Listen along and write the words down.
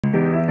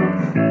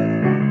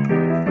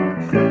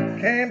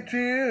came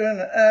to in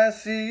the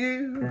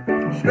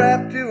ICU,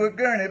 strapped to a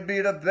gurney,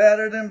 beat up,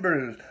 battered and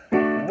bruised.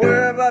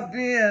 Where have I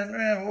been,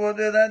 and what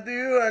did I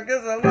do? I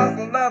guess I lost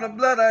a lot of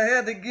blood, I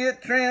had to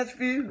get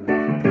transfused.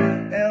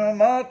 And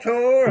I'm all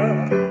tore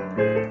up,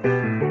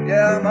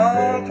 yeah, I'm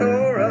all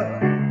tore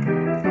up.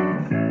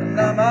 And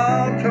I'm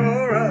all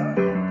tore up,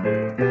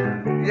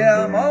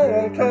 yeah, I'm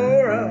all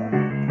tore up.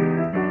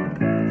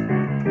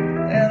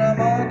 And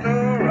I'm all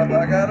tore up,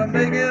 I gotta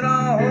make it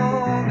all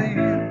home to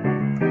you.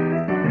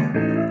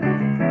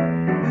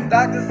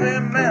 Doctor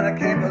said, man, I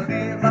can't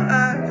believe my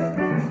eyes.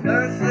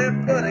 Nurse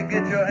said, buddy,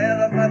 get your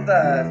hand off my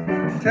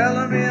thighs.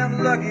 Telling me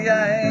I'm lucky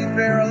I ain't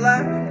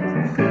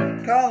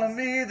paralyzed. Calling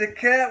me the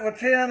cat with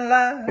 10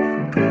 lives.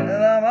 And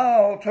I'm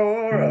all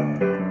tore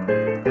up.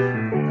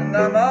 And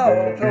I'm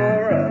all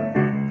tore up.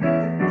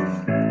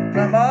 And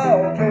I'm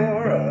all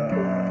tore up.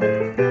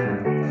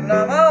 And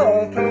I'm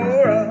all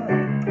tore up.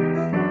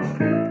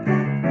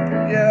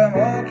 Yeah, I'm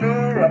all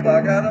tore up.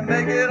 I gotta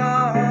make it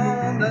on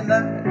home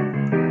tonight.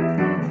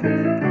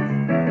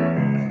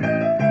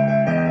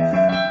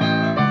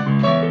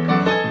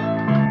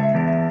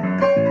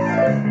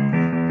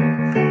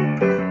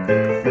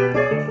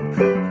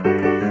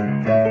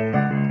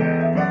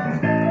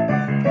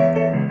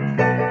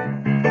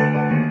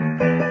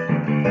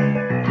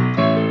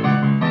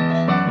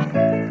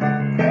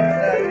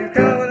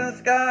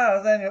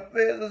 And your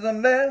face is a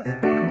mess,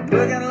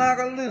 looking like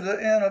a loser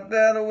in a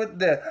battle with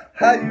death.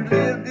 How you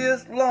live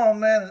this long,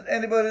 man, is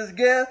anybody's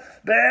guess.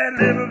 Bad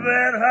liver,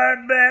 bad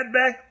heart, bad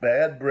back,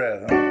 bad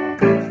breath.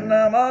 And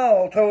I'm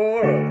all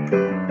tore up,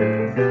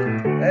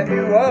 and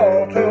you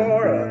all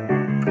tore up.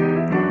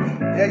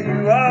 Yeah,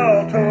 you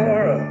all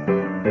tore up.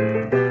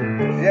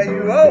 Yeah,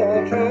 you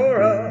all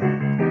tore up.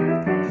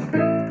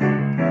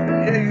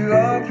 Yeah, you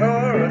all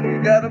tore up.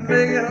 You gotta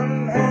make it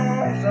home.